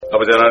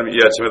아버지 하나님, 이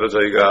아침에도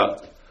저희가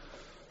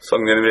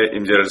성령님의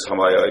임재를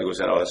삼하여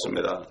이곳에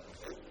나왔습니다.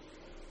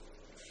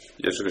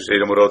 예수 그리스도의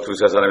이름으로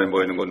두세 사람이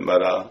모이는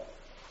곳마다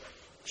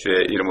주의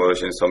이름으로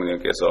오신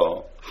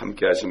성령께서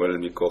함께 하심을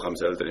믿고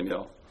감사를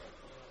드리며,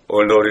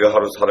 오늘도 우리가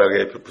하루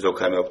살아가기에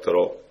부족함이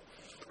없도록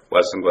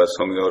말씀과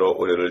성령으로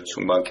우리를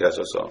충만케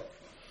하셔서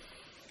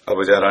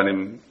아버지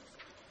하나님,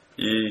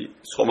 이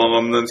소망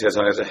없는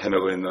세상에서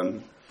헤매고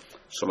있는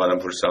수많은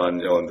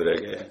불쌍한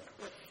영혼들에게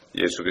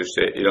예수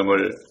그리스도의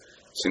이름을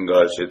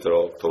증거할 수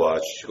있도록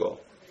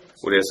도와주시고,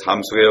 우리의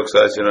삶 속에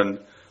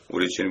역사하시는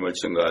우리 주님을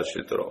증거할 수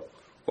있도록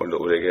오늘도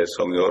우리에게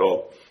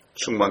성령으로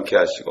충만케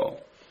하시고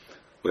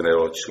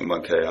은혜로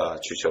충만케 하여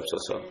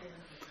주시옵소서.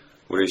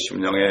 우리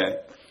심령에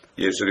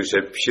예수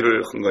그리스도의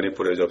피를 흥건히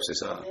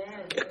뿌려주옵소서.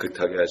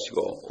 깨끗하게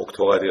하시고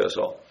옥토가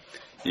되어서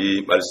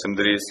이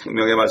말씀들이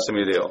생명의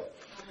말씀이 되어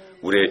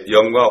우리의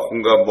영과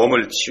혼과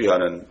몸을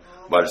치유하는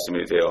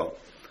말씀이 되어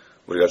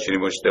우리가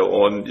주님 오실 때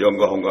온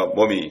영과 혼과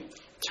몸이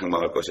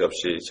책망할 것이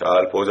없이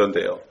잘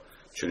보존되어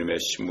주님의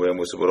신부의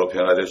모습으로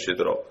변화될 수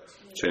있도록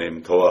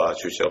주님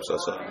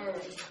도와주시옵소서.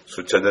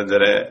 수천 년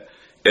전에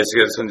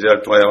에스겔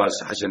선지자를 통하여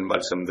하신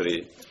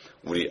말씀들이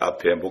우리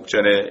앞에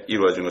목전에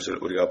이루어진 것을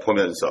우리가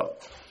보면서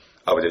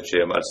아버지,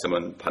 주의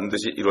말씀은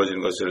반드시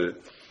이루어지는 것을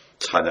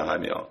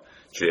찬양하며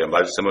주의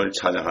말씀을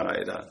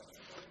찬양하나이다.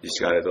 이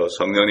시간에도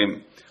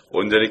성령님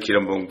온전히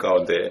기름 부은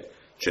가운데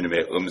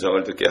주님의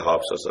음성을 듣게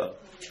하옵소서.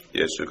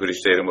 예수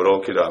그리스도의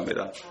이름으로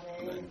기도합니다.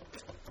 아멘.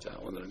 자,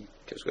 오늘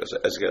계속해서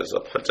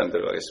에스겔서 8장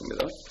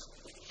들어가겠습니다.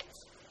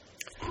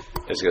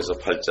 에스겔서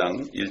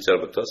 8장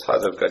 1절부터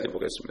 4절까지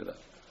보겠습니다.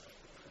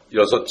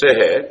 여섯째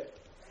해,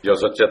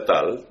 여섯째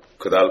달,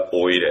 그 달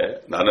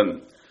 5일에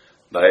나는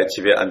나의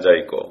집에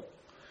앉아있고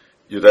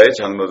유다의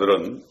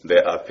장로들은 내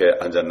앞에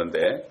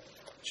앉았는데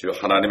주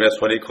하나님의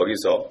손이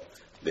거기서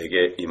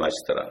내게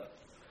임하시더라.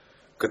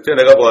 그때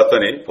내가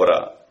보았더니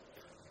보라,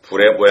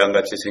 불의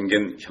모양같이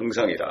생긴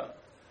형상이라.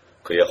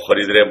 그의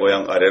허리들의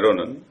모양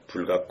아래로는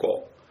불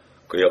같고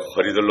그의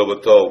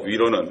허리들로부터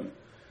위로는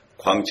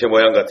광채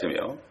모양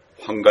같으며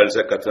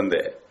황갈색 같은데,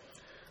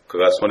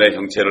 그가 손에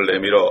형체를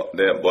내밀어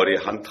내 머리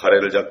한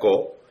타래를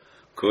잡고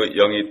그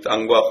영이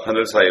땅과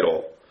하늘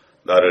사이로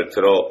나를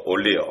들어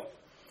올리어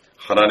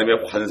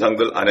하나님의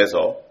환상들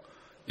안에서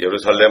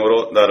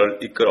예루살렘으로 나를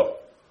이끌어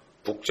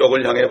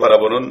북쪽을 향해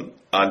바라보는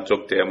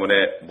안쪽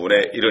대문의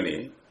문에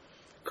이르니,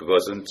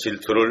 그것은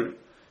질투를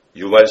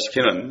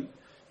유발시키는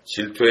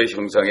질투의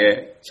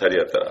형상의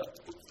자리였더라.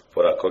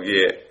 보라,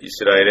 거기에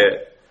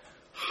이스라엘의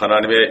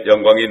하나님의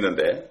영광이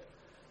있는데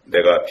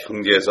내가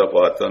평지에서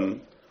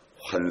보았던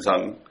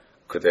환상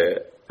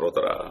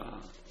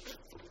그대로더라.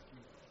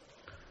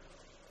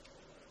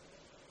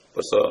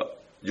 벌써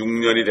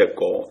 6년이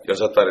됐고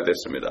 6달이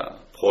됐습니다.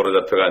 포로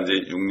잡혀간 지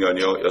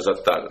 6년이요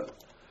 6달,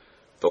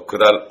 또 그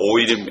달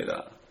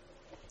 5일입니다.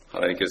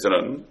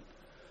 하나님께서는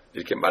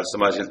이렇게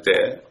말씀하실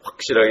때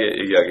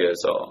확실하게 얘기하기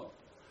위해서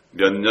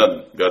몇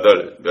년, 몇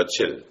월,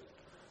 며칠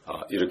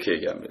이렇게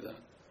얘기합니다.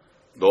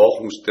 노아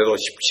홍수 때도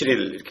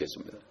 17일 이렇게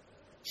했습니다.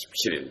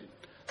 17일.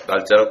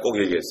 날짜를 꼭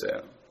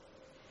얘기했어요.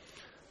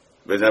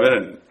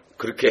 왜냐하면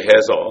그렇게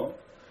해서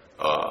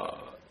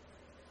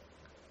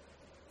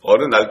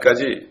어느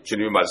날까지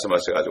주님이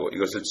말씀하셔가지고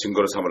이것을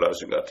증거로 삼으려고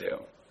하신 것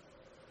같아요.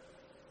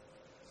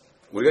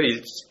 우리가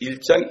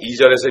 1장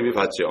 2절에서 이미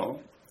봤죠.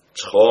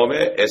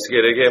 처음에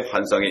에스겔에게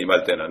환상이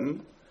임할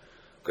때는,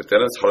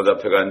 그때는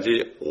사로잡혀간 지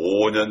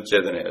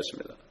 5년째 된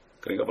해였습니다.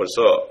 그러니까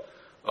벌써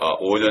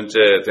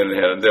 5년째 되는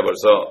해였는데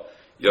벌써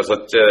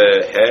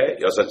 6째 해,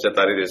 6째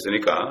달이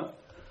됐으니까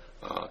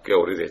꽤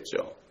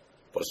오래됐죠.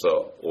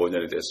 벌써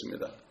 5년이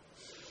됐습니다.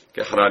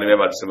 하나님의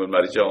말씀은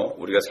말이죠,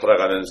 우리가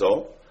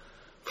살아가면서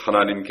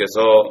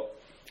하나님께서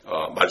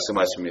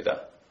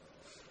말씀하십니다.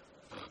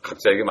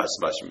 각자에게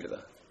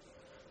말씀하십니다.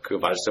 그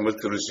말씀을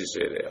들을 수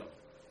있어야 돼요.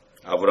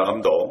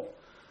 아브라함도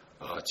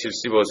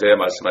 75세에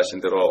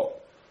말씀하신 대로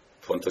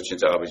본토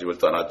친척 아버지 집을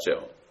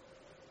떠났죠.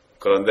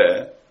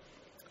 그런데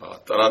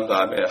떠난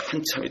다음에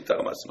한참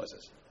있다가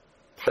말씀하셨어요.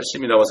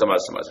 80이 넘어서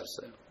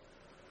말씀하셨어요.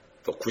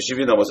 또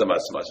 90이 넘어서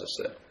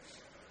말씀하셨어요.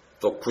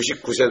 또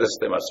 99세 됐을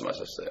때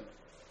말씀하셨어요.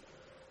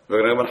 왜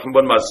그러냐면 한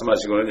번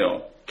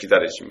말씀하시고는요,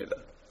 기다리십니다.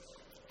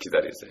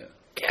 기다리세요.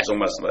 계속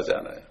말씀하지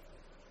않아요.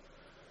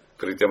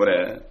 그렇기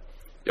때문에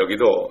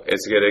여기도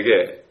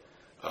에스겔에게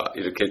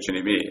이렇게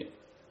주님이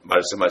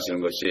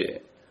말씀하시는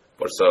것이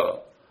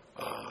벌써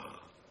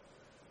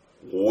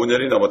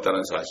 5년이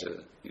넘었다는 사실,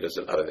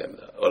 이것을 알아야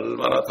됩니다.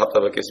 얼마나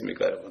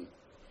답답했겠습니까, 여러분?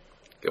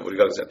 그러니까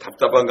우리가 그래서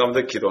답답한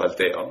가운데 기도할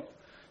때요,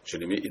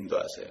 주님이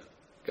인도하세요.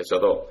 그래서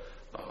저도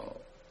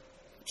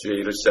주의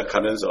일을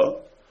시작하면서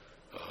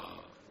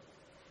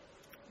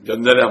몇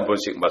년에 한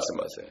번씩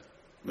말씀하세요.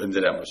 몇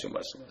년에 한 번씩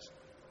말씀하세요.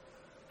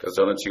 그래서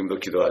저는 지금도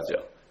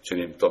기도하죠.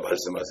 주님 또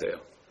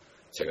말씀하세요.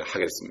 제가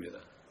하겠습니다.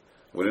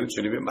 우리는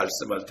주님이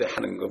말씀할 때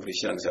하는 거 우리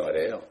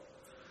신앙생활이에요.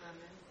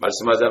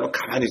 말씀하지 않으면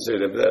가만히 있어야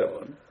됩니다,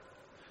 여러분.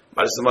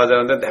 말씀하지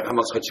않는데 내가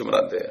막 설치면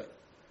안 돼요.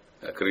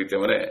 그렇기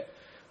때문에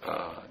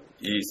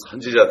이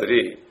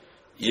선지자들이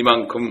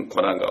이만큼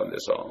고난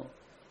가운데서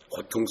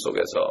고통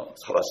속에서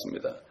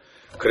살았습니다.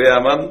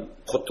 그래야만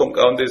고통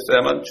가운데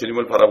있어야만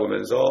주님을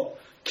바라보면서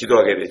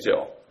기도하게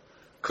되죠.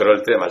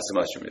 그럴 때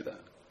말씀하십니다.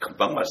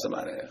 금방 말씀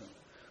안 해요.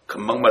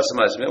 금방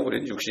말씀하시면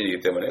우리는 육신이기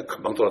때문에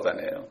금방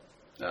돌아다녀요.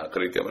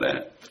 그렇기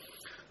때문에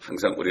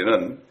항상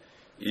우리는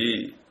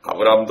이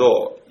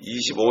아브라함도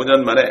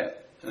 25년 만에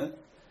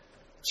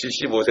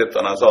 75세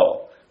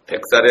떠나서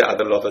 100살의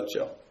아들을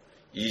얻었죠.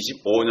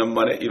 25년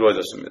만에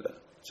이루어졌습니다.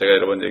 제가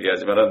여러 번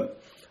얘기하지만은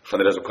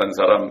하늘에 속한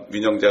사람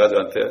민영재가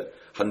저한테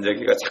한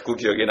얘기가 자꾸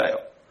기억이 나요.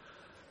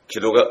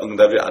 기도가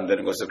응답이 안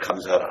되는 것을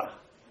감사하라.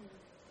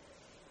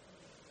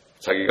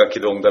 자기가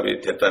기도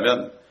응답이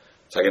됐다면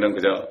자기는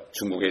그저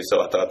중국에 있어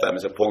왔다 갔다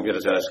하면서 복음을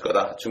전하실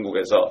거다.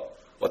 중국에서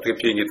어떻게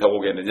비행기 타고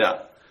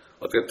오겠느냐,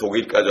 어떻게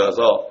독일까지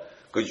와서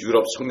그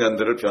유럽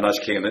청년들을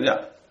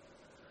변화시키겠느냐,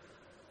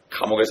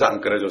 감옥에서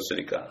안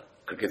끊어줬으니까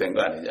그렇게 된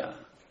거 아니냐,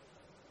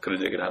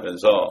 그런 얘기를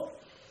하면서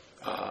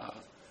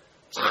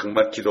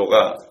정말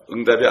기도가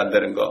응답이 안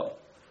되는 거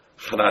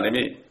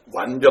하나님이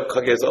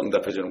완벽하게 해서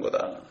응답해 주는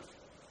거다.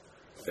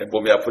 내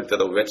몸이 아플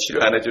때도 왜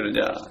치료 안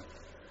해주느냐,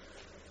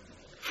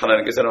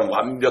 하나님께서는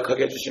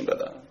완벽하게 해주신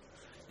거다.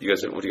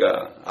 이것을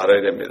우리가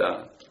알아야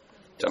됩니다.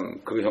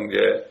 참 그 형제,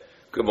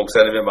 그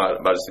목사님의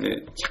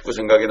말씀이 자꾸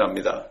생각이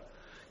납니다.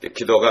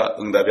 기도가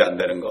응답이 안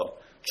되는 거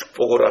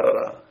축복을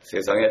알아라.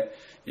 세상에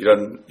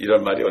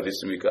이런 말이 어디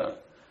있습니까?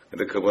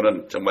 근데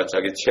그분은 정말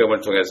자기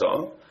체험을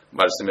통해서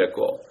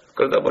말씀했고,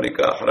 그러다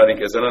보니까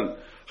하나님께서는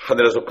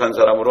하늘에 속한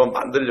사람으로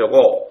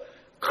만들려고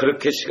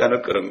그렇게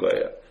시간을 끄는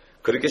거예요.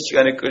 그렇게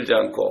시간이 끌지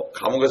않고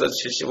감옥에서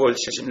 75일,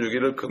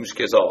 76일을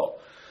금식해서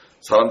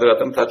사람들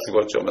같으면 다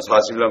죽었죠.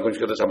 40일간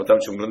금식해도 잘못하면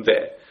죽는데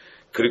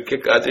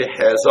그렇게까지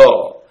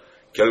해서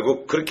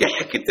결국 그렇게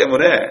했기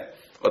때문에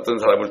어떤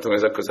사람을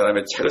통해서 그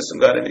사람의 책을 쓴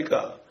거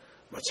아닙니까?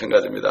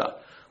 마찬가지입니다.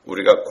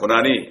 우리가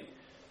고난이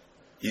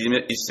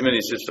있으면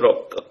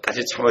있을수록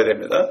끝까지 참아야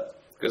됩니다.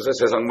 그래서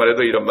세상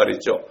말에도 이런 말이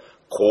있죠.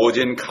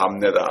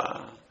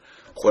 고진감래다.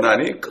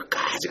 고난이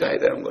끝까지 가야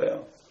되는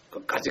거예요.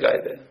 끝까지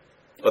가야 돼.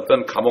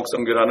 어떤 감옥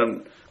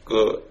선교라는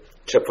그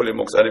채플린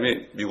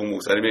목사님이, 미국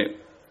목사님이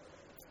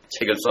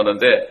책을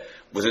썼는데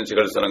무슨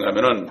책을 쓰는가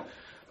하면은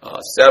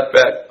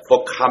setback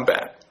for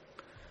comeback.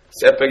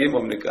 setback이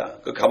뭡니까?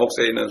 그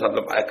감옥서에 있는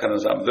사람들, 마약하는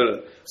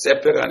사람들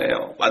setback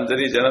아니에요.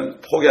 완전히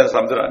이제는 포기한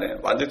사람들 아니에요.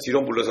 완전히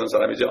뒤로 물러선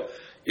사람이죠.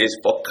 It's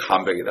for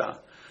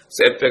comeback이다.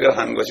 setback을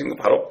하는 것이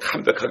바로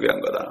컴백하기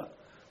위한 거다.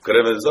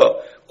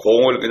 그러면서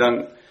공을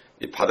그냥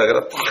이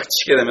바닥에다 탁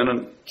치게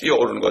되면은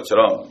뛰어오르는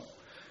것처럼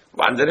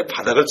완전히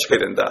바닥을 쳐야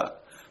된다.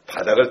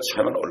 바닥을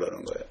쳐야만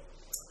올라오는 거예요.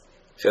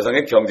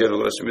 세상의 경제도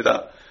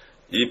그렇습니다.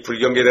 이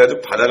불경계에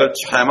가지고 바닥을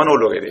쳐야만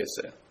올라오게 돼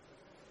있어요.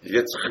 이게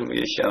참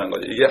희한한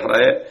거죠. 이게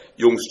하나의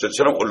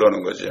용수저처럼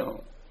올라오는 거죠.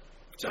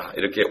 자,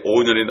 이렇게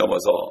 5년이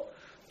넘어서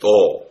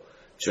또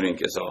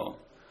주님께서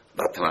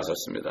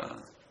나타나셨습니다.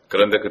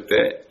 그런데 그때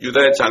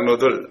유다의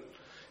장로들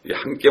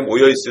함께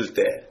모여 있을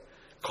때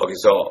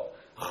거기서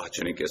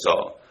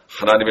주님께서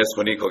하나님의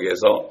손이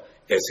거기에서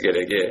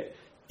에스겔에게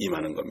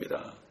임하는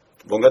겁니다.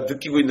 뭔가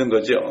느끼고 있는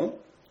거죠.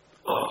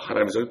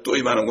 하나님의 손이 또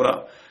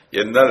임하는구나.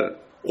 옛날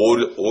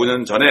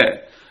 5년 전에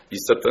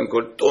있었던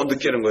그걸 또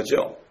느끼는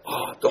거죠.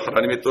 또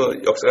하나님의 또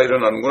역사가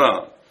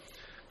일어나는구나.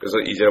 그래서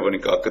이제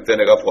보니까 그때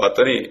내가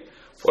보았더니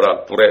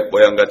보라, 불의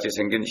모양같이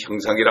생긴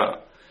형상이라.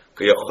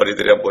 그의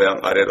허리들의 모양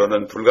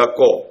아래로는 불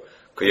같고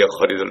그의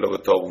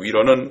허리들로부터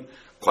위로는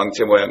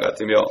광채 모양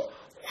같으며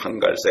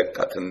황갈색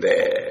같은데,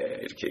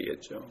 이렇게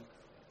얘기했죠.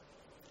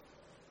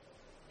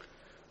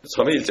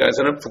 처음에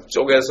 1장에서는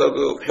북쪽에서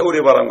그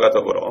회오리 바람과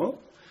더불어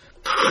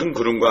큰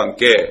구름과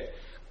함께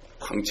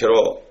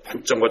광채로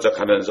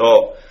반짝반짝하면서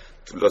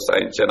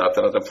둘러싸인 채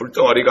나타났던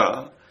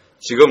불덩어리가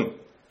지금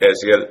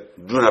에스겔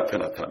눈앞에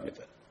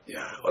나타납니다. 이야,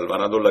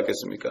 얼마나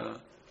놀랐겠습니까?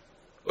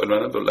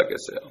 얼마나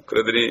놀랐겠어요.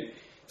 그러더니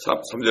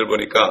 3절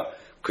보니까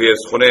그의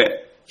손에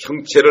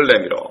형체를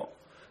내밀어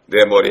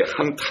내 머리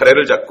한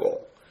타래를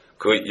잡고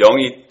그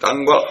영이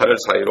땅과 하늘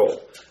사이로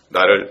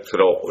나를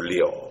들어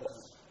올리어.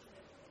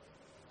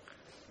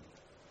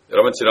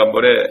 여러분,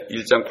 지난번에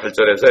 1장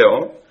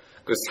 8절에서요,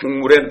 그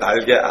생물의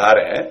날개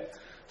아래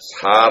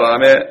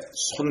사람의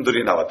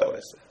손들이 나왔다고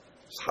그랬어요.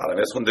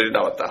 사람의 손들이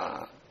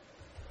나왔다.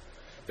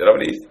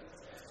 여러분이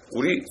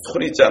우리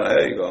손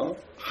있잖아요. 이거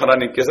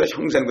하나님께서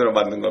형상대로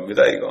만든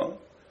겁니다. 이거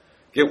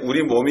이게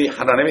우리 몸이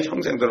하나님의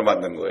형상대로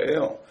만든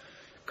거예요.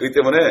 그렇기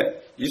때문에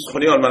이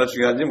손이 얼마나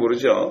중요한지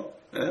모르죠.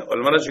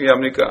 얼마나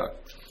중요합니까?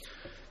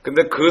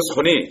 근데 그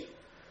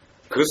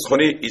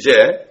손이 이제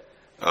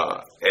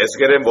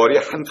에스겔의 머리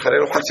한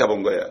타래를 확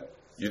잡은 거예요.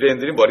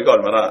 유대인들이 머리가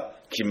얼마나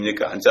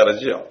깁니까? 안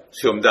자르지요.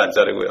 수염도 안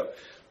자르고요.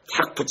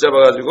 탁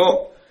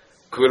붙잡아가지고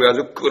그걸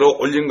가지고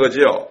끌어올린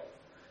거지요.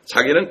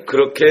 자기는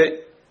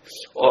그렇게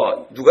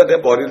누가 내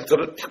머리를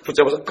탁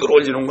붙잡아서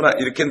끌어올리는구나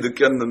이렇게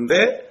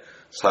느꼈는데,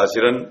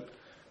 사실은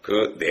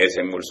그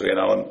내생물 속에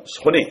나온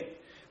손이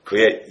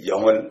그의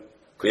영을,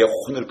 그의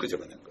혼을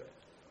끄집어낸 거예요.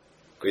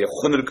 그의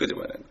혼을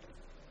끄집어낸 거예요.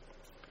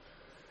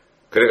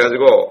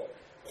 그래가지고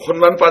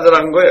혼만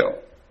빠져나간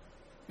거예요.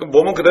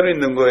 몸은 그대로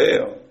있는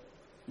거예요.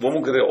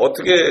 몸은 그대로.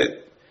 어떻게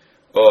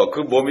그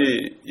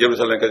몸이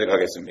예루살렘까지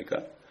가겠습니까?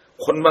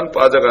 혼만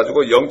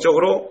빠져가지고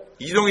영적으로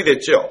이동이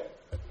됐죠.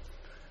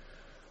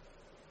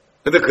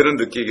 근데 그런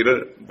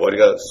느끼기를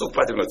머리가 쑥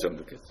빠진 것처럼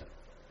느꼈어요.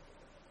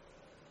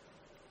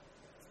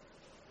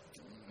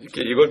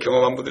 이렇게 이걸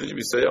경험한 분들이 좀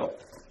있어요.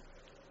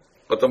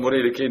 어떤 분이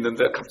이렇게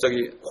있는데 갑자기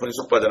혼이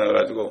쑥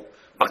빠져나가가지고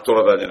막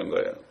돌아다니는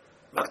거예요.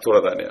 막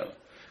돌아다녀요.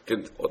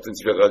 어떤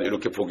집에 가서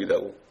이렇게 보기도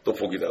하고 또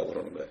보기도 하고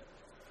그러는 거예요.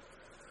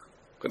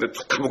 근데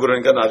툭 하면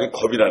그러니까 나중에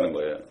겁이 나는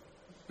거예요.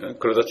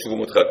 그러다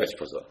죽으면 어떡할까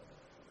싶어서.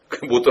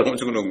 못 들어오면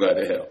죽는 거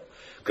아니에요.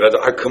 그래서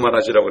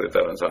그만하시라고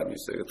그랬다는 사람이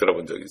있어요.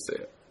 들어본 적이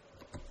있어요.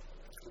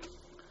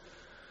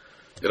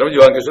 여러분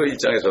요한계시록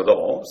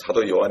 1장에서도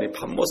사도 요한이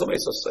반모섬에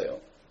있었어요.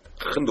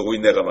 큰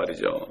노인네가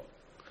말이죠.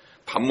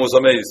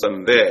 반모섬에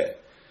있었는데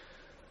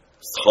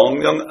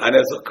성령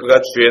안에서 그가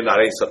주의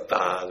날에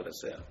있었다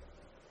그랬어요.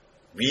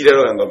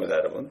 미래로 간 겁니다,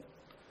 여러분.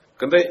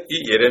 근데 이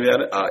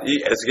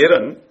이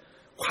에스겔은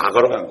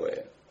과거로 간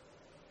거예요.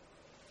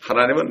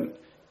 하나님은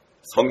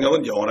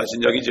성령은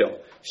영원하신 영이죠.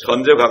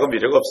 현재, 과거,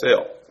 미래가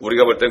없어요.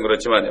 우리가 볼 땐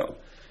그렇지만요.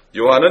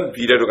 요한은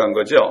미래로 간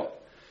거죠.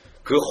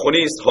 그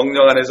혼이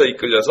성령 안에서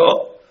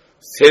이끌려서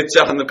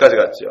셋째 하늘까지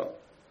갔죠.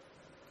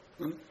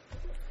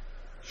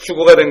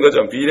 휴거가 된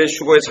거죠. 미래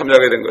휴거에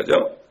참여하게 된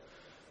거죠.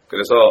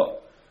 그래서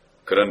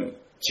그런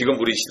지금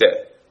우리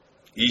시대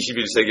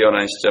 21세기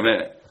연한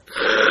시점에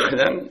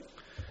그냥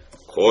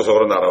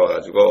고속으로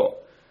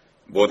날아와가지고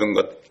모든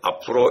것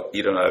앞으로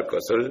일어날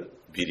것을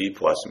미리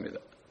보았습니다.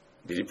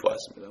 미리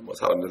보았습니다. 뭐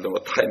사람들도 뭐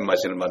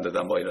타임마신을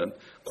만들다 뭐 이런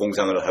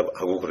공상을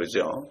하고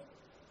그러죠.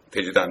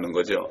 되지도 않는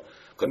거죠.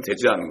 그건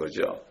되지 않는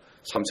거죠.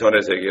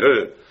 3차원의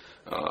세계를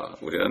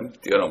우리는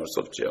뛰어넘을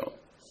수 없죠.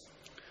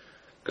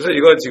 그래서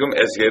이거 지금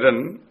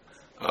에스겔은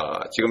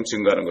지금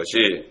증거하는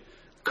것이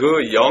그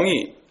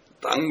영이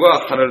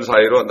땅과 하늘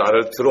사이로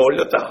나를 들어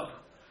올렸다.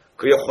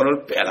 그의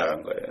혼을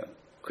빼나간 거예요.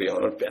 그의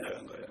혼을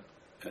빼나간 거예요.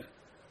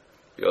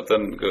 예.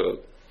 어떤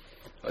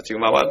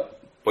지금 아마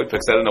거의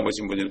 100살을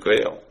넘으신 분일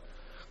거예요.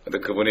 근데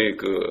그분이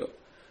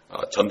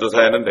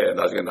전도사였는데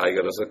나중에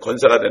나이가 들어서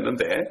권사가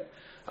됐는데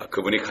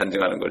그분이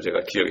간증하는 걸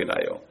제가 기억이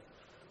나요.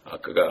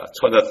 그가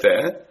처녀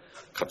때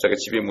갑자기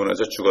집이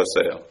무너져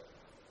죽었어요.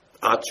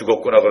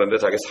 죽었구나 그러는데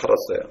자기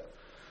살았어요.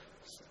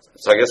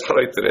 자기가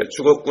살아있더래.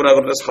 죽었구나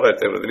그러는데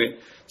살아있대. 그러더니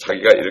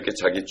자기가 이렇게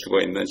자기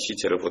죽어있는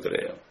시체를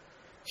보더래요.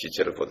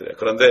 시체를 보더래요.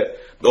 그런데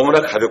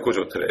너무나 가볍고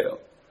좋더래요.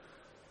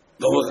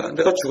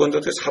 내가 죽었는데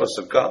어떻게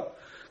살았을까?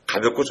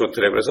 가볍고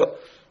좋더래요. 그래서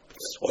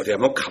어디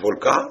한번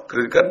가볼까?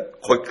 그러니까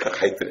거기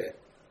가 있더래.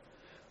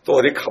 또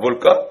어디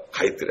가볼까?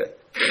 가 있더래.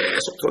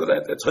 계속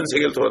돌아다녔대. 전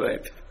세계를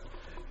돌아다녔대.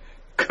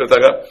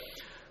 그러다가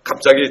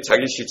갑자기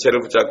자기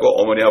시체를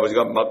붙잡고 어머니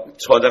아버지가 막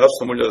처자가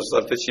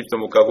 26살 때 시집도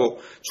못 가고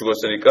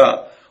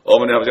죽었으니까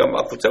어머니 아버지가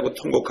막 붙잡고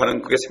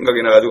통곡하는 그게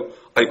생각이 나가지고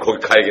거기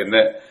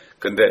가야겠네.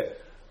 근데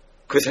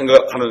그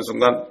생각하는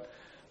순간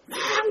막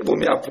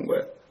몸이 아픈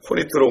거예요.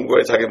 혼이 들어온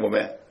거예요. 자기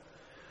몸에.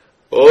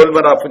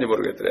 얼마나 아픈지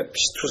모르겠더래.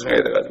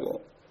 피투성하게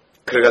돼가지고.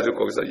 그래가지고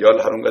거기서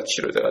열하루인가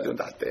치료돼가지고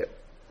낫대요.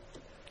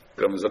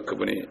 그러면서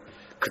그분이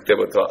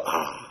그때부터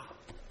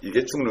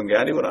이게 죽는 게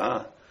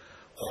아니구나.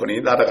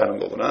 혼이 날아가는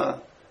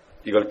거구나.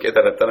 이걸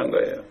깨달았다는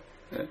거예요.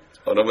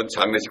 어느 분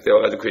장례식 때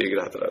와가지고 그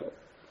얘기를 하더라고.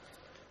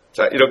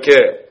 자,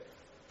 이렇게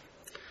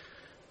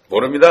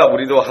모릅니다.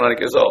 우리도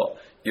하나님께서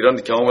이런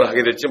경험을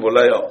하게 될지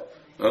몰라요.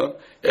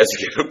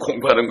 에스겔을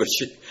공부하는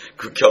것이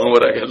그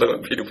경험을 하게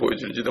하려면 미리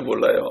보여줄지도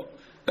몰라요.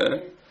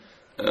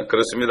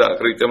 그렇습니다.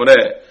 그렇기 때문에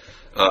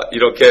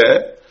이렇게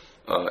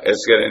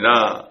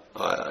에스겔이나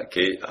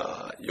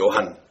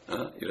요한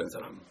이런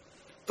사람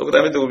또 그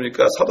다음에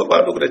누굽니까? 사도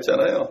바울도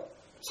그랬잖아요.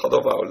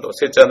 사도 바울도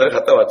셋째 하늘에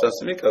갔다 왔지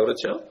않습니까?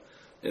 그렇죠?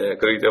 예,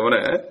 그렇기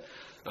때문에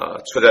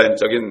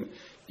초자연적인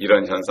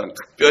이런 현상,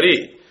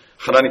 특별히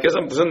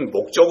하나님께서 무슨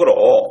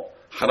목적으로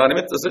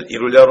하나님의 뜻을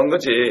이루려고 하는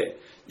거지.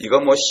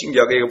 이거 뭐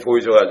신기하게 이거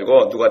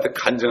보여줘가지고 누구한테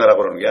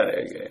간증하라고 그러는 게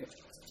아니에요. 이게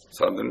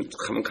사람들은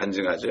하면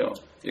간증하죠.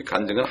 이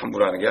간증은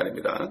함부로 하는 게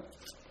아닙니다.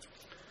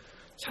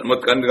 잘못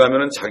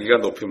간증하면 자기가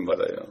높임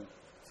받아요.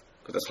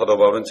 근데 사도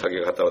바울은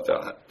자기가 갔다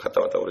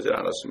왔다 그러지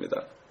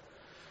않았습니다.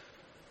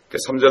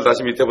 3절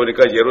다시 밑에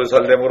보니까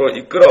예루살렘으로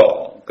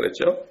이끌어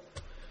그랬죠.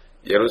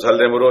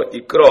 예루살렘으로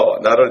이끌어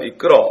나를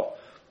이끌어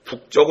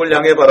북쪽을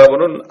향해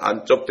바라보는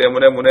안쪽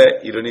대문의 문에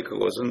이르니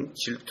그곳은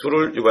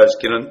질투를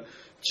유발시키는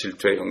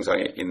질투의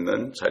형상이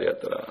있는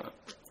자리였더라.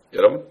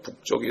 여러분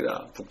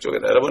북쪽이다.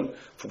 여러분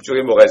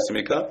북쪽에 뭐가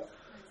있습니까?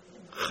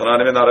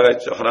 하나님의 나라가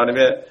있죠.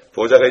 하나님의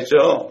보좌가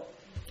있죠.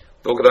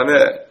 또 그 다음에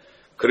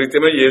그렇기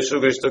때문에 예수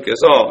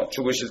그리스도께서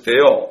죽으실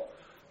때요.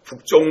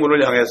 북쪽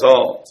문을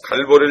향해서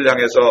갈보리를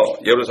향해서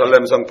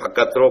예루살렘 성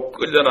바깥으로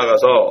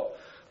끌려나가서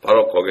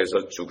바로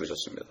거기에서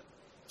죽으셨습니다.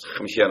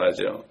 참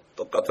희한하죠.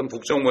 똑같은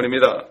북쪽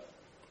문입니다.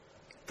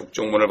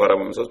 북쪽 문을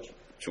바라보면서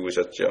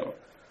죽으셨죠.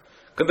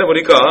 근데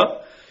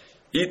보니까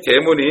이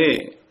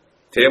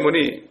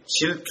대문이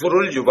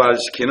질투를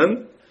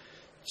유발시키는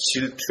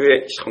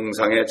질투의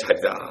형상의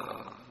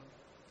자리다.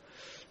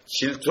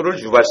 질투를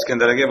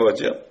유발시킨다는 게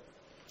뭐죠?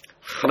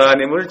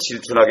 하나님을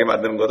질투나게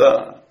만드는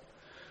거다.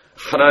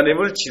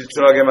 하나님을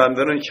질투나게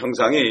만드는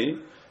형상이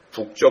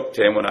북쪽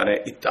대문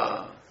안에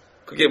있다.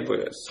 그게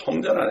뭐예요?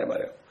 성전 안에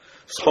말이에요.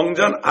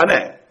 성전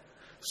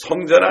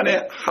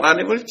안에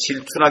하나님을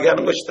질투나게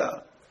하는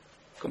것이다.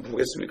 그럼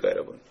뭐겠습니까,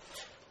 여러분?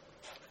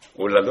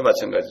 오늘날도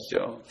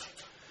마찬가지죠.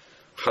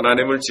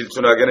 하나님을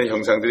질투나게 하는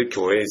형상들이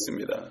교회에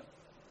있습니다.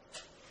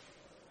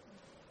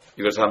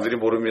 이걸 사람들이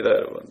모릅니다,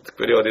 여러분.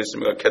 특별히 어디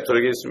있습니까?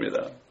 가톨릭에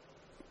있습니다.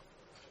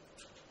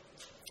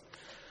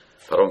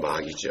 바로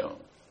마귀죠.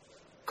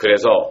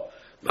 그래서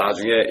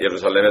나중에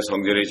예루살렘에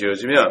성전이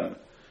지어지면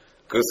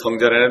그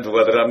성전에는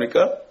누가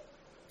들어갑니까?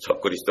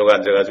 적그리스도가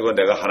앉아가지고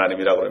내가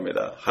하나님이라고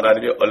그럽니다.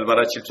 하나님이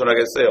얼마나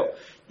질투나겠어요.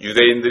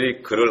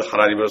 유대인들이 그를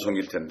하나님으로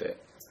섬길 텐데.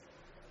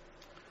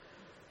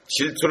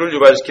 질투를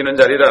유발시키는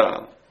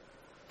자리라.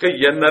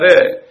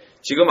 옛날에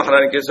지금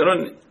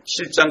하나님께서는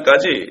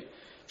 7장까지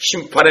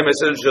심판의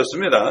메시지를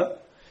주셨습니다.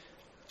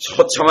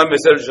 처참한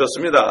메시지를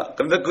주셨습니다.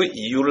 그런데 그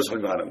이유를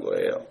설명하는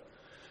거예요.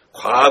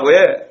 과거에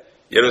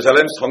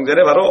예루살렘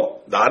성전에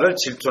바로 나를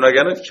질투나게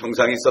하는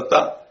형상이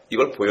있었다.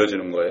 이걸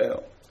보여주는 거예요.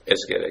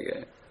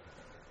 에스겔에게.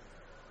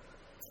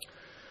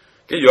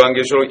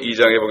 요한계시록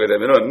 2장에 보게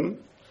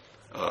되면은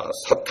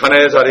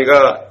사탄의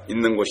자리가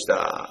있는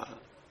곳이다.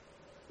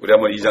 우리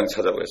한번 2장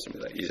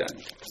찾아보겠습니다.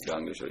 2장.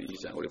 요한계시록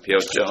 2장. 우리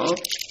배웠죠?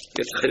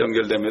 이게 다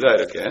연결됩니다.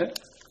 이렇게.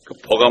 그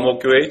버가모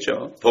교회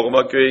있죠?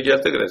 버가모 교회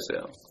얘기할 때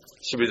그랬어요.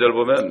 12절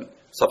보면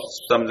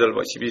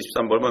 13절 12,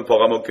 13 보면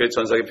버가모 교회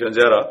전사기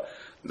편지하라.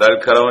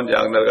 날카로운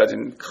양날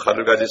가진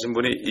칼을 가지신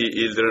분이 이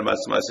일들을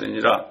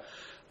말씀하시느니라.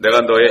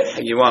 내가 너의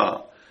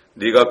행위와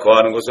네가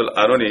거하는 곳을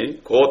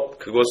아노니 곧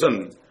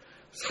그곳은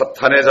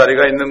사탄의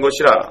자리가 있는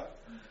곳이라.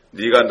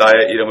 네가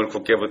나의 이름을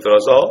굳게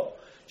붙들어서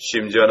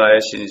심지어 나의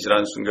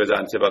신실한 순교자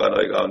안티바가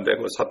너희 가운데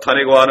그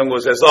사탄이 거하는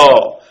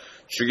곳에서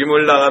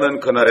죽임을 당하는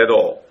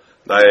그날에도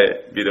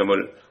나의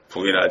믿음을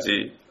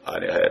부인하지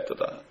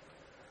아니하였도다.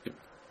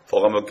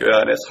 버가모 교회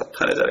안에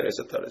사탄의 자리가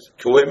있었다 그랬어요.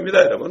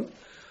 교회입니다, 여러분.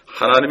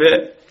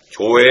 하나님의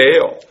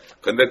교회예요.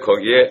 그런데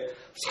거기에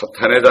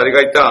사탄의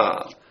자리가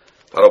있다.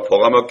 바로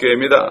버가모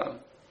교회입니다.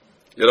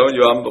 여러분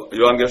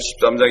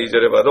요한계시록 13장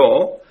 2절에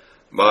봐도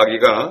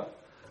마귀가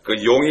그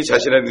용이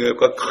자신의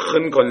능력과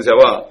큰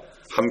권세와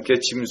함께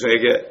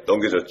짐승에게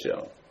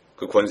넘겨줬죠.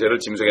 그 권세를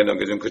짐승에게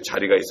넘겨준 그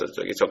자리가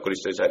있었죠. 이게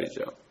적그리스도의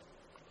자리죠.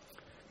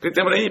 그렇기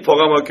때문에 이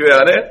버가모 교회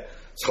안에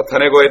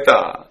사탄에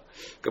거했다.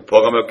 그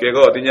버가모 교회가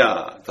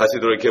어디냐? 다시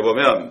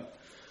돌이켜보면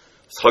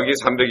서기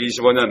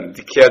 325년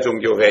니케아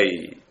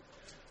종교회의,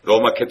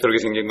 로마 캐톨릭이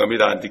생긴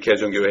겁니다. 니케아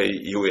종교회의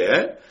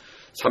이후에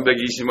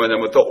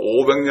 325년부터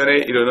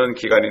 500년에 이르는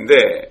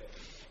기간인데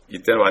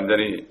이때는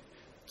완전히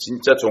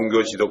진짜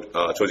종교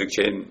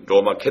조직체인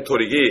로마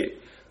캐톨릭이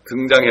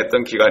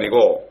등장했던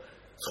기간이고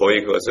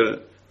소위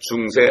그것을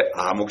중세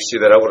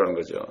암흑시대라고 그러는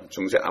거죠.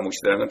 중세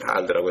암흑시대라는 건 다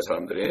알더라고요,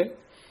 사람들이.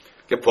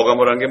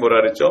 버가모라는 게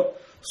뭐라 그랬죠?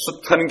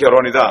 숱한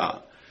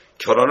결혼이다.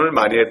 결혼을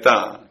많이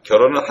했다.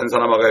 결혼은 한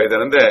사람하고 해야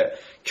되는데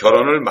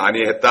결혼을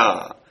많이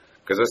했다.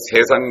 그래서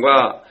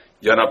세상과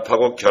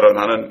연합하고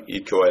결혼하는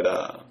이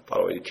교회다.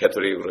 바로 이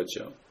캐톨릭이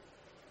그렇죠.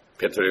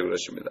 캐톨릭이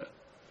그렇습니다.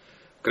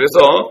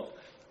 그래서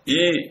이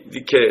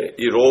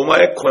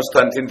로마의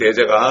콘스탄틴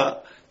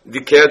대제가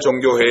니케아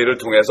종교회의를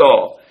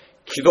통해서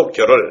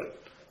기독교를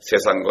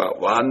세상과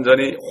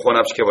완전히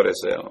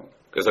혼합시켜버렸어요.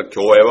 그래서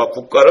교회와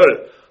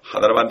국가를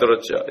하나로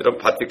만들었죠. 이런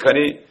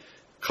바티칸이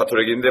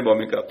가톨릭인데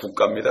뭡니까?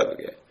 국가입니다.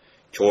 그게.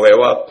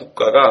 교회와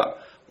국가가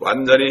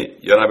완전히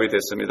연합이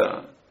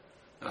됐습니다.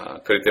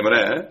 그렇기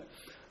때문에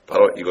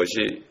바로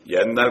이것이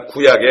옛날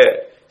구약의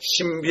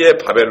신비의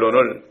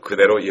바벨론을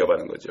그대로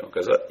이어받는 거죠.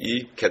 그래서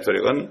이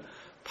가톨릭은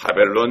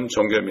바벨론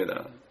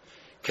종교입니다.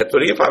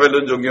 가톨릭이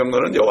바벨론 종교인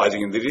거는 여와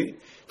증인들이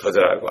더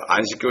잘 알고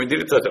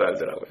안식교인들이 더 잘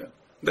알더라고요.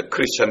 근데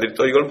크리스찬들이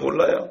또 이걸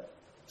몰라요.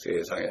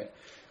 세상에.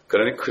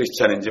 그러니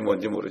크리스찬인지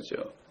뭔지 모르죠.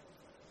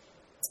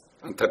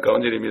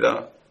 안타까운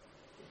일입니다.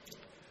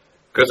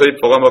 그래서 이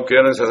버가모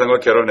교회는 세상과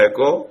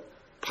결혼했고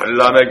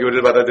발람의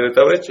교리를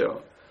받아들였다고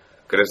그랬죠.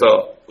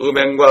 그래서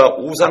음행과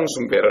우상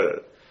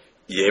숭배를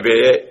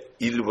예배의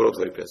일부로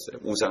도입했어요.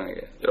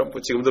 우상에게.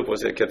 여러분 지금도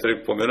보세요.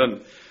 가톨릭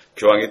보면은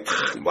교황이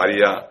탁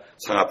마리아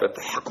상 앞에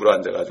딱 꿇어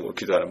앉아가지고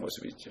기도하는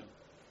모습이 있죠.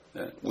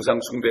 네. 우상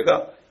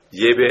숭배가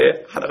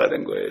예배의 하나가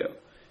된 거예요.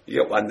 이게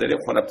완전히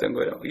혼합된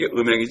거예요. 이게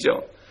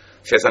음행이죠.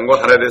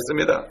 세상과 하나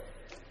됐습니다.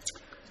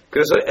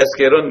 그래서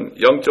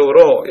에스겔은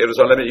영적으로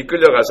예루살렘에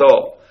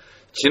이끌려가서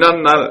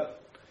지난날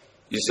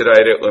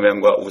이스라엘의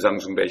음행과 우상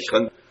숭배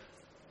현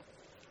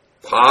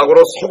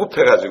과거로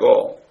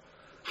소급해가지고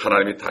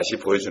하나님이 다시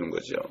보여주는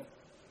거죠.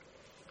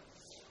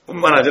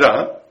 뿐만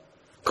아니라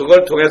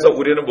그걸 통해서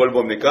우리는 뭘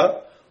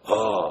봅니까?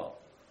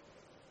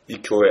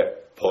 이 교회,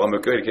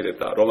 버가모 교회 이렇게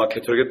됐다. 로마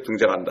캐톨릭에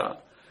등장한다.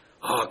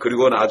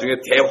 그리고 나중에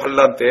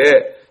대환란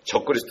때에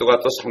적그리스도가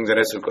또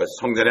성전에 쓸 것이다.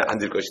 성전에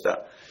앉을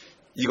것이다.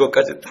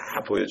 이것까지 다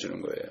보여주는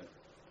거예요.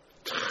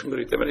 참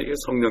그렇기 때문에 이게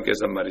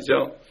성령께서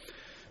말이죠.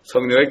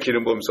 성령의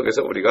기름 부음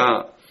속에서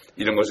우리가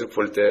이런 것을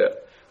볼 때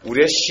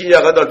우리의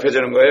시야가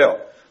넓혀지는 거예요.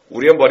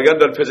 우리의 머리가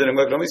넓혀지는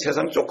거예요. 그러면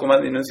세상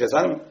조그만 있는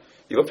세상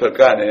이거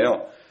별거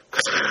아니에요.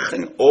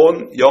 큰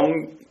온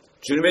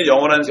주님의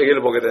영원한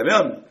세계를 보게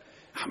되면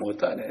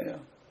아무것도 아니에요.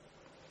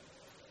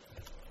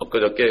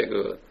 엊그저께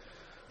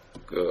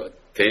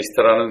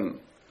데이스타라는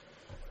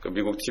그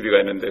미국 TV가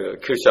있는데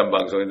크리스찬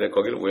방송인데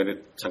거기를 우연히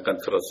잠깐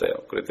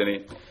틀었어요.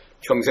 그랬더니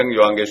평생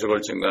요한계시록을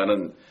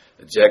증거하는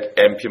잭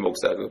MP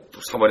목사 그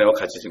사모님하고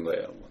같이 증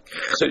거예요.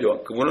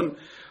 계속 그분은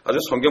아주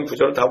성경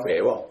구절을 다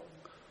외워.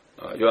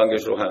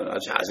 요한계시록 하는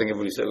아주 잘생긴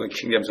분이 있어요. 그건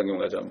킹잼 성경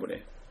가져온 분이.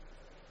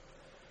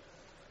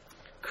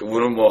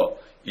 그분은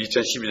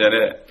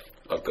 2012년에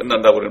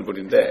끝난다고 그러는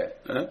분인데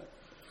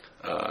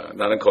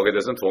나는 거기에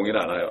대해서는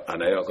동의는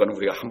안 해요. 그건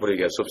우리가 함부로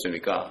얘기할 수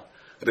없으니까.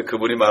 근데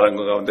그분이 말한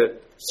것 가운데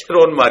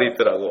새로운 말이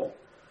있더라고.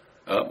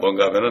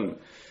 뭔가 하면은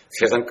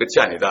세상 끝이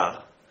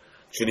아니다.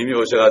 주님이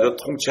오셔가지고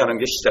통치하는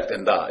게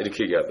시작된다.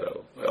 이렇게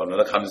얘기하더라고.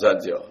 얼마나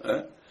감사한지요.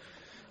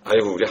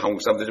 아이고, 우리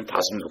한국 사람들 좀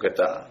봤으면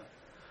좋겠다.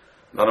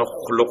 나는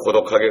홀로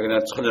고독하게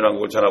그냥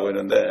천연왕국을 전하고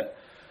있는데,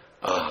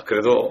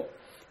 그래도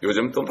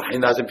요즘 또 많이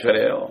낮은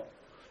편이에요.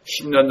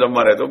 10년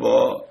전만 해도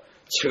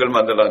책을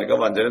만들려니까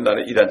완전히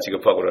나는 이단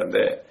취급하고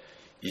그러는데,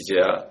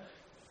 이제야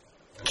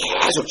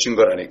계속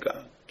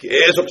증거라니까.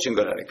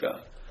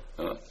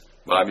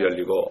 마음이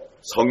열리고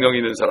성령이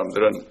있는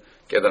사람들은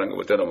깨달은 거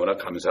볼 때 너무나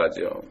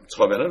감사하죠.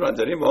 처음에는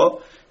완전히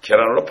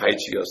계란으로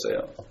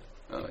바위치기였어요.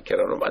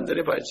 계란으로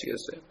완전히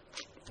바위치기였어요.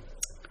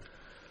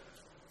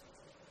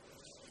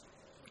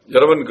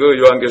 여러분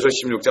요한계시록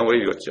 16장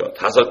우리 읽었죠.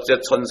 다섯째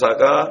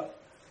천사가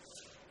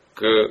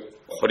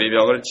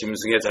호리병을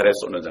짐승의 자리에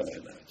쏟는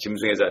장면입니다.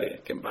 짐승의 자리에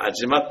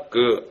마지막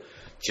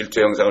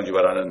질투의 형상을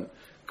유발하는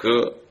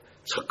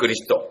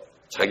적그리스도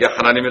자기가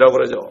하나님이라고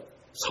그러죠.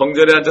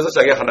 성전에 앉아서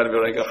자기가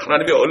하나님이라고 하니까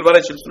하나님이 얼마나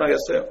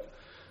질투나겠어요.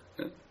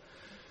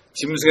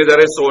 짐승의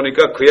자리에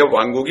쏘니까 그의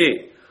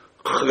왕국이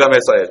흑암에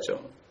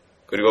쌓였죠.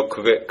 그리고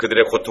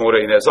그들의 고통으로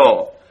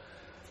인해서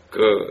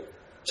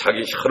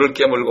자기 혀를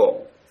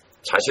깨물고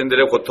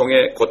자신들의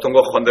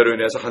고통과 헌대로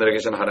인해서 하늘에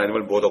계신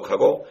하나님을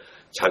모독하고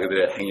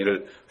자기들의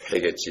행위를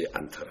회개치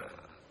않더라.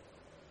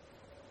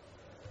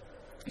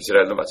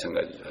 이스라엘도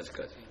마찬가지죠.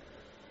 아직까지.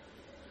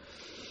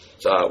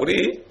 자,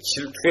 우리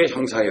질투의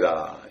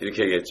형상이다.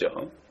 이렇게 얘기했죠.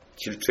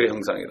 질투의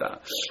형상이다.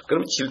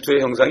 그럼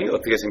질투의 형상이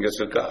어떻게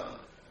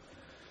생겼을까?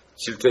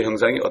 질투의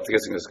형상이 어떻게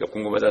생겼을까?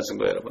 궁금하지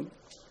않습니까, 여러분?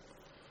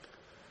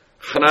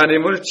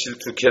 하나님을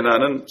질투케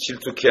하는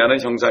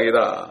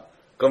형상이다.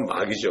 그건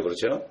마귀죠.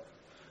 그렇죠?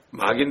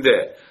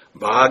 마귀인데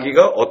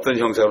마귀가 어떤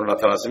형상으로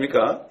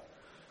나타났습니까?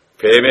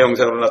 뱀의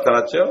형상으로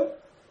나타났죠.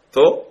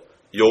 또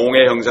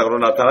용의 형상으로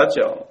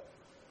나타났죠.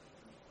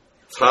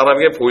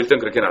 사람에게 보일 땐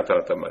그렇게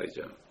나타났단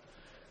말이죠.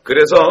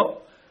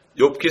 그래서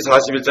욥기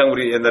 41장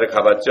우리 옛날에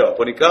가봤죠.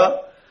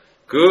 보니까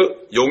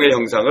용의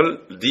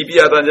형상을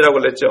리비아단이라고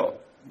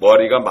그랬죠.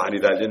 머리가 많이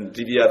달린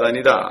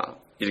리비아단이다.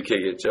 이렇게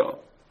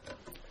얘기했죠.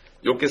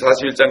 욥기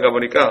 41장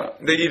가보니까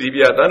근데 이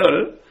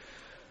리비아단을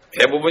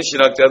대부분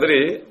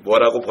신학자들이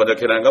뭐라고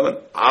번역해놨는가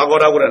하면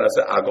악어라고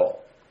해놨어요. 악어.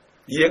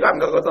 이해가 안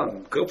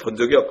가거든. 그거 본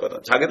적이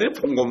없거든. 자기들이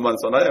본 것만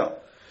써놔요.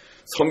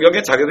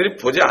 성경에 자기들이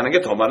보지 않은 게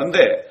더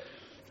많은데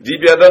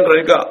리비아단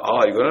그러니까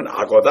이거는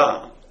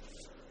악어다.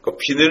 그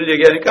비늘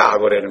얘기하니까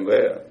악어라는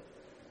거예요.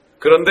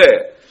 그런데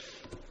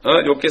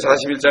욥기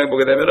 41장에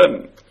보게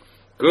되면은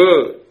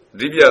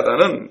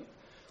리비아단은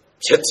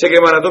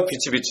재채기만 해도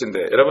빛이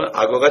비친데 여러분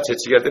악어가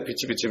재채기 할 때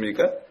빛이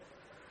비칩니까?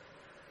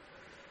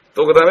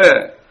 또 그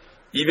다음에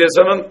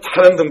입에서는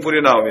타는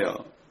등불이 나오며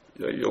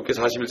욥기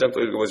 41장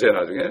또 읽어보세요.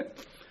 나중에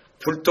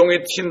불똥이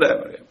튄다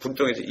말이에요.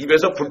 불똥이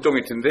입에서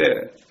불똥이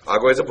튄데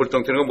악어에서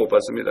불똥 튀는 거 못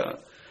봤습니다.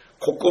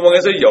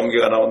 콧구멍에서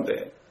연기가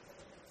나온대.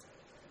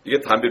 이게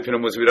담배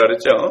피는 모습이라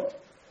그랬죠.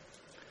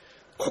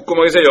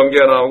 콧구멍에서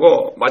연기가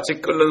나오고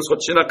마치 끓는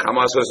소치나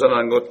가마솥에서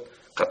나는 것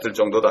같을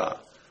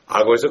정도다.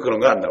 악어에서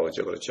그런 거 안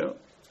나오죠. 그렇죠.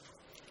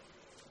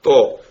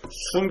 또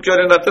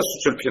숨결에 났을 때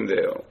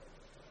수출피인데요.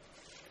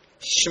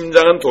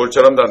 심장은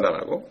돌처럼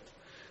단단하고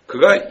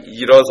그가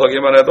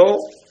일어서기만 해도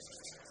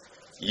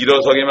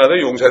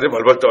용사들이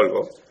벌벌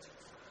떨고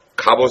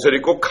갑옷을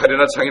입고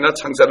칼이나 창이나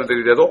창살을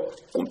들이대도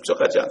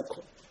꿈쩍하지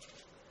않고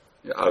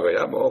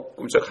악어야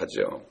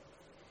꿈쩍하죠.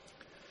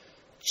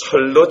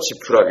 철도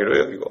지푸라기로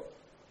여기고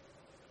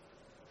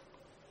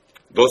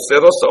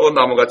노쇠도 썩은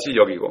나무같이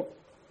여기고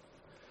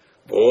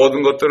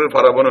모든 것들을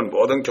바라보는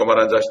모든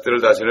교만한 자식들을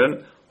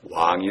다스리는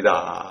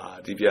왕이다.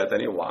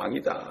 리비아단이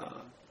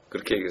왕이다.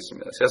 그렇게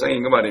얘기했습니다. 세상의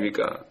임금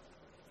아닙니까?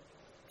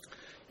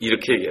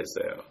 이렇게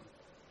얘기했어요.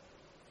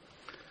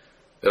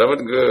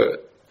 여러분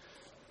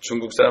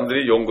중국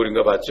사람들이 용구린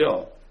거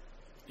봤죠?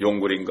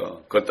 용구린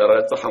거. 그것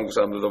따라 또 한국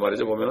사람들도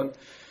말이죠. 보면은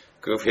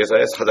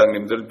회사의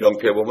사장님들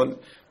명패에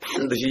보면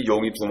반드시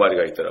용이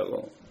 2마리가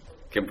있더라고.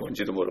 그게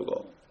뭔지도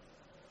모르고.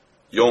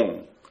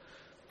 용.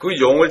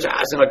 용을 잘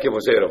생각해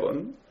보세요,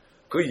 여러분.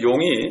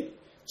 용이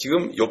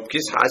지금 욥기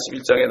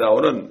 41장에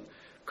나오는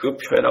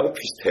표현하고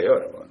비슷해요,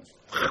 여러분.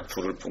 확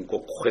불을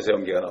뿜고 코에서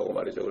연기가 나오고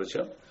말이죠.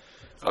 그렇죠?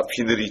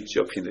 비늘이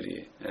있죠,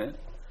 비늘이. 예?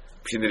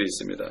 비늘이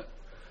있습니다.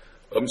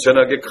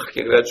 엄청나게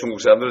크게, 그래야 중국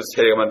사람들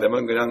새해만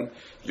되면 그냥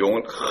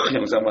용을 큰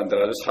형상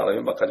만들어가지고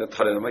사람이 막 가지고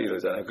타려는 막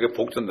이러잖아요. 그게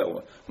복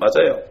준다고.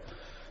 맞아요.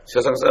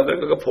 세상 사람들이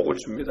그거 복을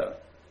줍니다.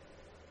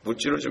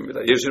 무찌를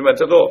줍니다.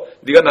 예수님한테도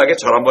네가 나에게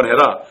절 한번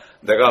해라.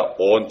 내가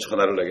온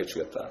천하를 너에게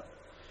주겠다.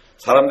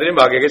 사람들이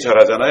마귀에게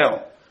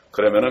절하잖아요.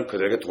 그러면은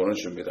그들에게 돈을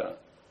줍니다.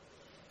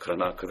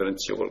 그러나 그들은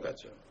지옥을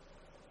가죠.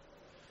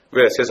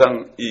 왜?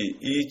 세상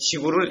이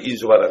지구를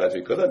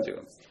인수받아가지고 있거든.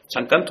 지금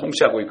잠깐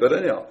통치하고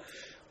있거든요.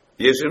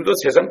 예수님도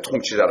세상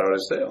통치자라고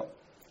했어요.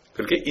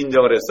 그렇게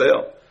인정을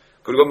했어요.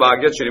 그리고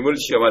마귀가 주님을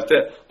시험할 때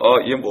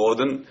이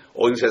모든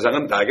온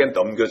세상은 나에게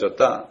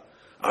넘겨졌다.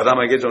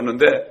 아담에게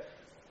줬는데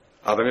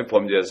아담이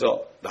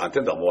범죄해서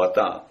나한테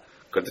넘어왔다.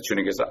 그때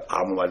주님께서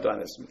아무 말도 안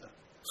했습니다.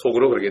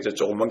 속으로 그러겠죠.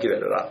 조금만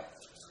기다려라.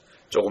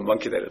 조금만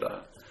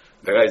기다려라.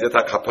 내가 이제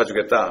다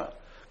갚아주겠다.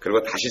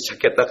 그리고 다시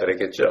찾겠다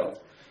그랬겠죠.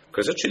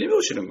 그래서 주님이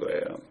오시는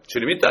거예요.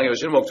 주님이 땅에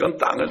오시는 목적은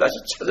땅을 다시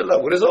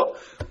찾으려고. 그래서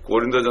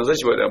고린도전서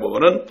 15장에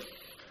보면은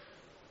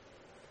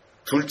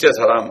둘째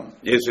사람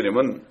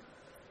예수님은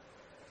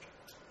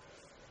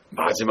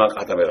마지막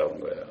아담이라고 한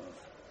거예요.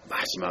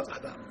 마지막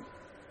아담.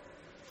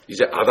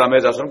 이제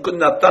아담의 자손은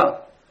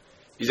끝났다.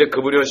 이제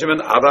그분이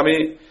오시면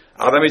아담이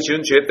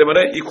지은 죄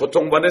때문에 이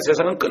고통받는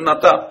세상은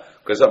끝났다.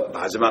 그래서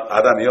마지막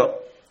아담이요.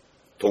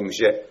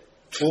 동시에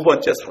두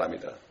번째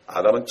사람이다.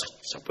 아담은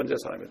첫 번째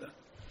사람이다.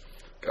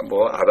 그러니까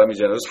뭐 아담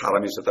이전에도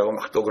사람이 있었다고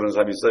막 또 그런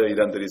사람이 있어요.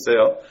 이단들이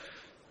있어요.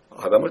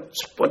 아담을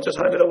첫 번째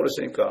사람이라고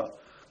그랬으니까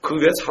그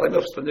위엔 사람이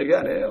없었던 얘기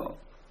아니에요.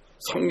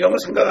 성경을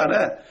생각 안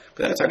해.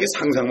 그냥 자기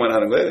상상만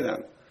하는 거예요. 그냥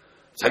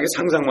자기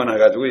상상만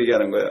해가지고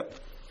얘기하는 거예요.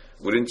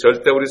 우린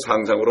절대 우리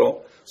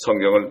상상으로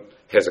성경을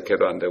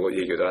해석해도 안 되고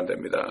얘기도 안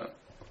됩니다.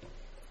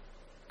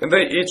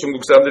 근데 이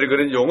중국 사람들이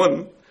그린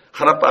용은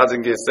하나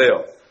빠진 게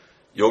있어요.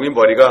 용이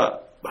머리가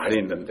많이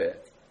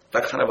있는데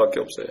딱 하나밖에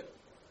없어요.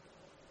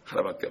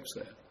 하나밖에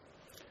없어요.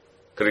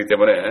 그렇기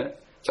때문에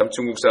참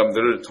중국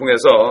사람들을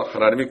통해서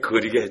하나님이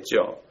그리게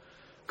했죠.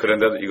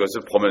 그런데도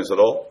이것을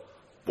보면서도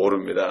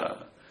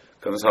모릅니다.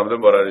 그런 사람들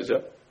뭐라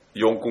그러죠?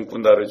 용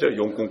꿈꾼다 그러죠?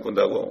 용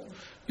꿈꾼다고.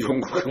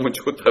 용 꿈꾸면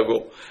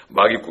좋다고.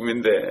 마귀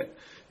꿈인데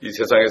이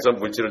세상에서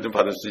물질을 좀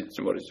받을 수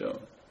있지 모르죠.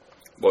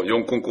 뭐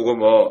용 꿈꾸고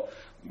뭐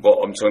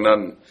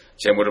엄청난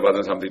재물을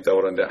받은 사람도 있다고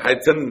그러는데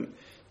하여튼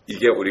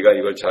이게 우리가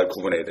이걸 잘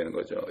구분해야 되는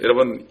거죠.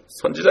 여러분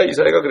선지자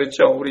이사야가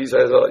그랬죠. 우리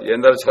이사야서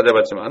옛날에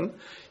찾아봤지만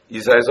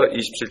이사야서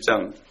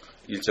 27장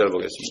 1절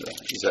보겠습니다.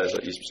 이사야서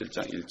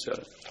 27장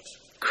 1절.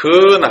 그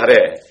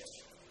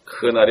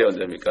날이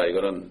언제입니까?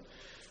 이거는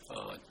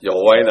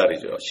여호와의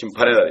날이죠.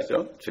 심판의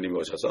날이죠. 주님이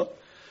오셔서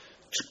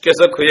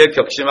주께서 그의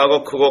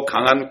격심하고 크고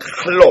강한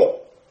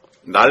칼로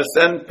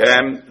날쌘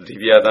뱀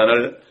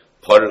리비아단을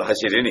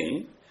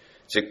벌하시리니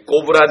즉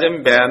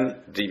꼬부라진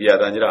뱀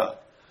리비아단이라.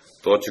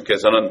 또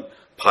주께서는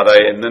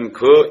바다에 있는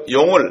그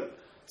용을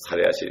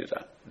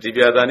살해하시리라.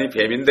 리비아단이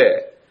뱀인데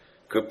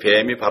그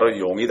뱀이 바로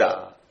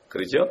용이다.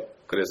 그러죠?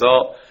 그래서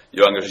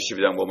요한계시록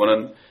 12장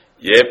보면은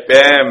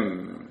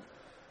옛뱀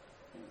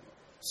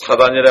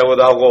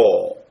사단이라고도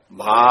하고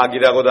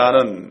마귀라고도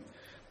하는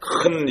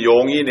큰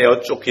용이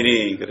내어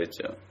쫓기니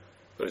그랬죠.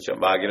 그렇죠.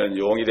 마귀는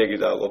용이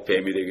되기도 하고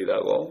뱀이 되기도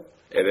하고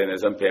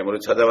에덴에서는 뱀으로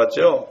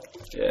찾아왔죠.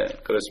 예,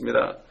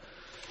 그렇습니다.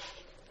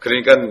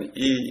 그러니까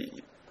이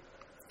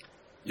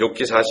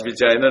욥기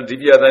 41장에는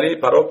리비아단이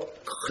바로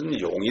큰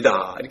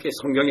용이다. 이렇게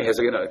성경이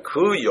해석해 놔요.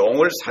 그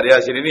용을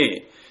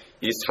살해하시리니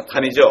이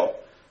사탄이죠.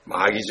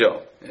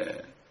 마귀죠.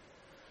 예.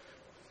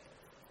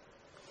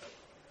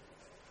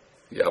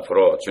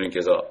 앞으로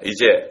주님께서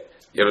이제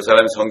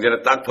예루살렘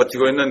성전에 딱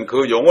버티고 있는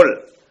그 용을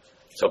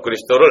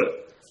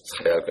적그리스도를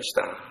살해할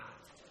것이다.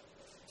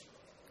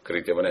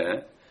 그렇기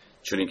때문에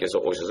주님께서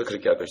오셔서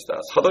그렇게 할 것이다.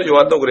 사도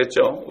요한도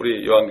그랬죠.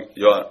 우리 요한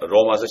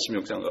로마서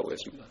 16장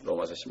가보겠습니다.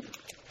 로마서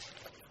 16장.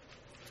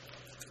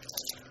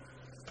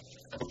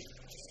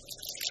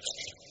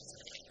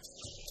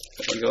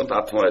 성경은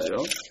다 통하죠.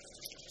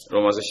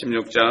 로마서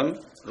 16장.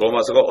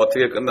 로마서가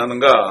어떻게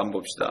끝나는가 한번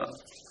봅시다.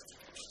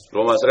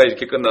 로마서가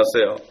이렇게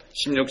끝났어요.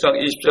 16장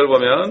 20절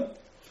보면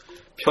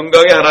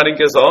평강의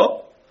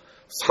하나님께서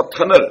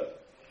사탄을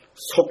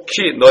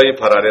속히 너희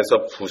발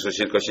아래서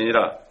부수실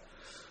것이니라.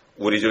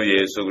 우리 주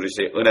예수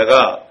그리스도의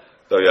은혜가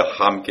너희와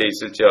함께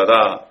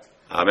있을지어다.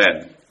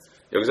 아멘.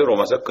 여기서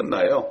로마서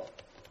끝나요.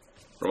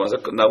 로마서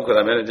끝나고 그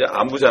다음에는 이제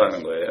안부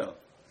전하는 거예요.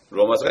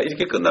 로마서가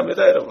이렇게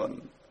끝납니다,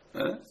 여러분.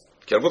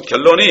 결국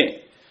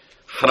결론이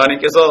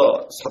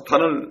하나님께서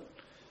사탄을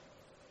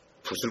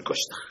부술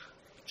것이다.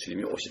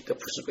 주님이 오실 때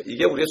부술 것이다.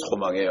 이게 우리의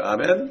소망이에요.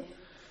 아멘.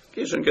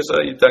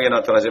 예수님께서 이 땅에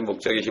나타나신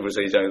목적이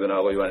히브리서 2장에도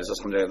나오고 요한에서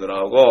 3장에도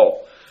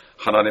나오고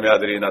하나님의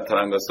아들이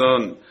나타난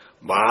것은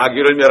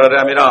마귀를 멸하려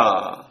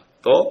함이라.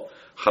 또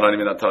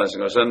하나님이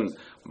나타나신 것은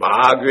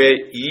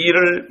마귀의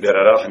일을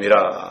멸하려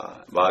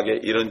함이라. 마귀의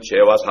일은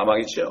죄와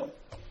사망이죠.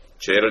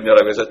 죄를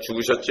멸하기 위해서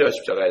죽으셨죠.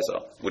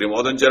 십자가에서. 우리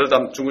모든 죄를 다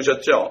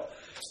죽으셨죠.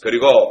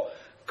 그리고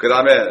그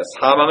다음에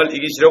사망을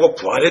이기시려고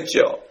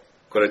부활했죠.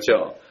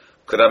 그렇죠.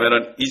 그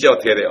다음에는 이제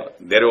어떻게 돼요?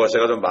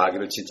 내려오셔가지고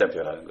마귀를 진짜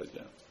멸하는 거죠.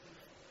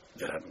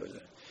 멸하는 거죠.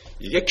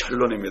 이게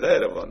결론입니다,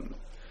 여러분.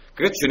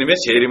 그러니까 주님의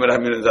재림을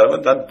하는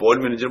사람은 난 뭘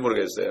믿는지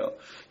모르겠어요.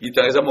 이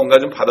땅에서 뭔가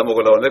좀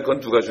받아먹으려고 하는데 그건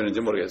누가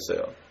주는지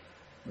모르겠어요.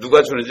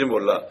 누가 주는지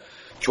몰라.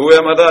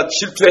 교회마다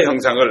질투의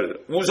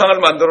형상을, 우상을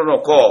만들어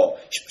놓고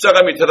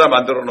십자가 밑에다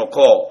만들어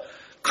놓고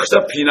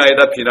그저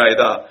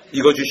비나이다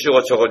이거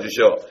주시오 저거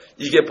주시오.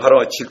 이게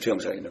바로 질투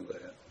형상이 있는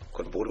거예요.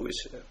 그걸 모르고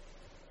있어요.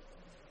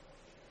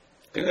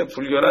 그러니까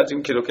불교나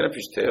지금 기독교나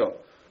비슷해요.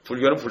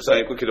 불교는 불상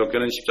있고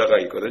기독교는 십자가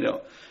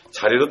있거든요.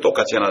 자리도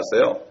똑같이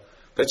해놨어요.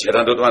 그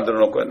재단도 만들어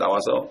놓고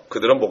나와서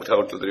그들은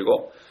목탁을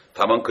두드리고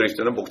다만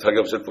그리스도는 목탁이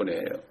없을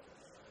뿐이에요.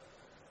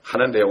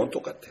 하는 내용은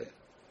똑같아.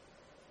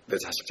 내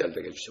자식 잘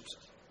되게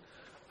해주시옵소서.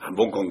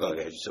 몸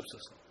건강하게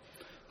해주시옵소서.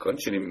 그건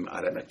주님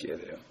아래 맡겨야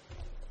돼요.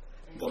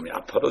 몸이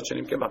아파도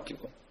주님께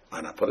맡기고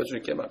안 아파도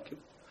주님께 맡기고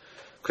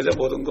그저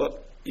모든 것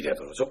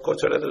이래도 좋고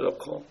저래도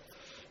좋고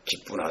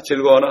기쁘나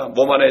즐거워나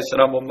몸 안에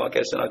있으나 몸 밖에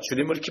있으나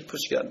주님을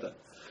기쁘시게 한다.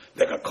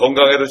 내가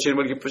건강해도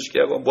주님을 기쁘시게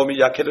하고 몸이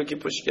약해도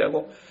기쁘시게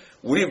하고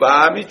우리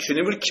마음이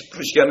주님을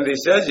기쁘시게 하는 데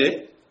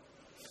있어야지.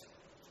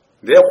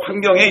 내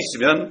환경에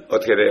있으면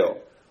어떻게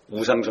돼요?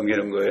 우상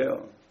섬기는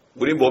거예요.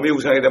 우리 몸이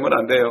우상이 되면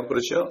안 돼요.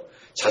 그렇죠?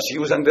 자식이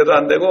우상돼도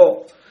안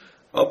되고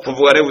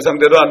부부간의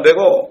우상돼도 안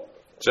되고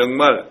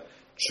정말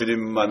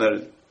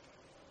주님만을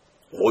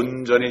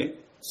온전히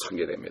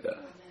섬겨야 됩니다.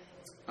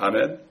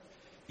 아멘.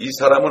 이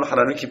사람은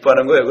하나님을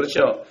기뻐하는 거예요.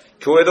 그렇죠?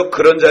 교회도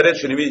그런 자리에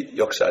주님이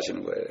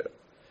역사하시는 거예요.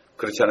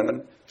 그렇지 않은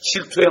건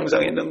질투의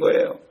형상이 있는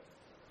거예요.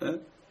 네?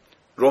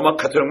 로마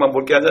가톨릭만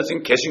볼 게 아니라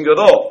지금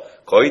개신교도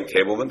거의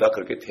대부분 다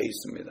그렇게 돼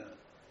있습니다.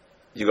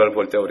 이걸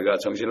볼 때 우리가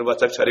정신을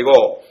바짝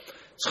차리고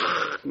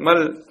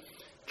정말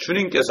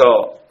주님께서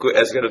그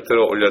에스겔을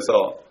들어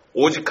올려서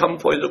오직 한번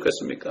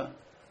보여줬겠습니까?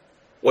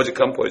 오직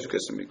한번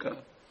보여줬겠습니까?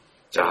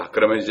 자,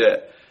 그러면 이제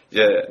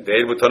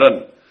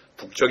내일부터는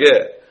북쪽에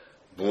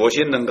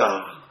무엇이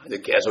있는가? 이제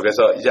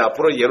계속해서 이제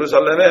앞으로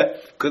예루살렘에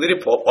그들이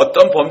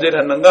어떤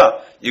범죄를 했는가?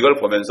 이걸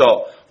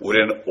보면서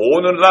우리는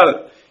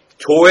오늘날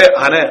교회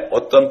안에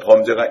어떤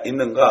범죄가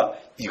있는가?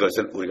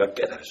 이것을 우리가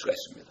깨달을 수가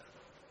있습니다.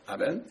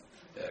 아멘.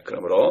 네,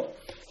 그러므로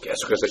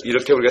계속해서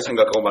이렇게 우리가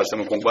생각하고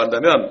말씀을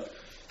공부한다면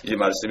이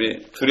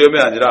말씀이 두려움이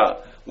아니라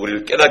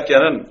우리를 깨닫게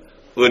하는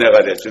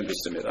은혜가 될 줄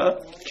믿습니다.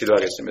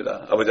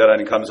 기도하겠습니다. 아버지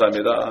하나님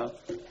감사합니다.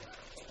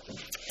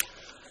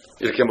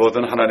 이렇게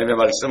모든 하나님의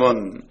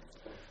말씀은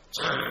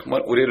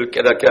정말 우리를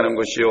깨닫게 하는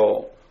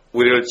것이요,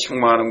 우리를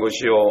책망하는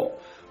것이요,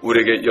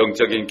 우리에게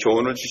영적인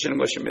교훈을 주시는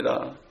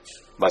것입니다.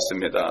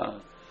 맞습니다.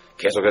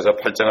 계속해서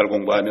 8장을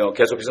공부하며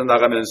계속해서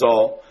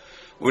나가면서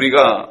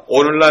우리가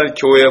오늘날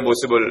교회의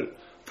모습을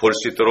볼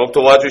수 있도록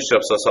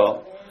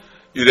도와주시옵소서.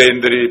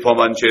 유대인들이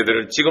범한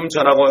죄들을 지금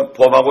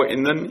범하고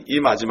있는 이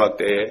마지막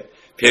때에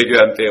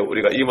배교한 때에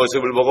우리가 이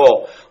모습을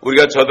보고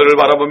우리가 저들을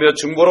바라보며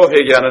중보로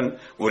회개하는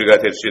우리가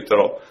될 수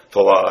있도록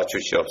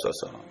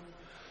도와주시옵소서.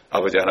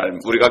 아버지 하나님,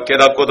 우리가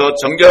깨닫고도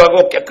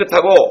정결하고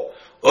깨끗하고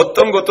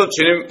어떤 것도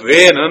주님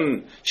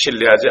외에는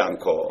신뢰하지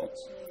않고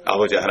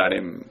아버지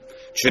하나님,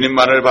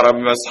 주님만을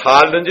바라보며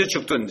살든지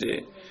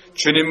죽든지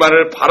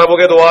주님만을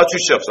바라보게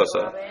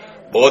도와주시옵소서.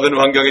 모든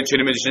환경이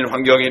주님이 주신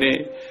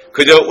환경이니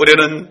그저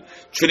우리는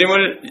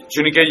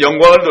주님께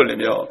영광을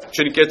돌리며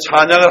주님께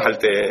찬양을 할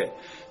때에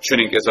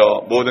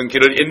주님께서 모든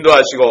길을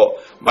인도하시고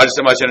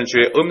말씀하시는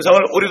주의 음성을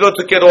우리도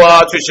듣게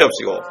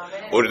도와주시옵시고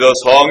우리도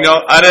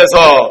성령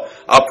안에서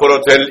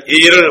앞으로 될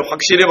일을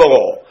확실히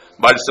보고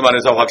말씀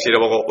안에서 확실히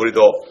보고 우리도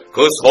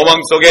그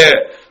소망 속에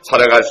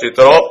살아갈 수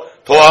있도록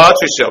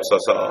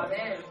도와주시옵소서.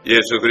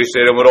 예수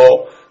그리스도의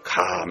이름으로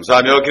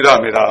감사하며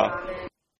기도합니다.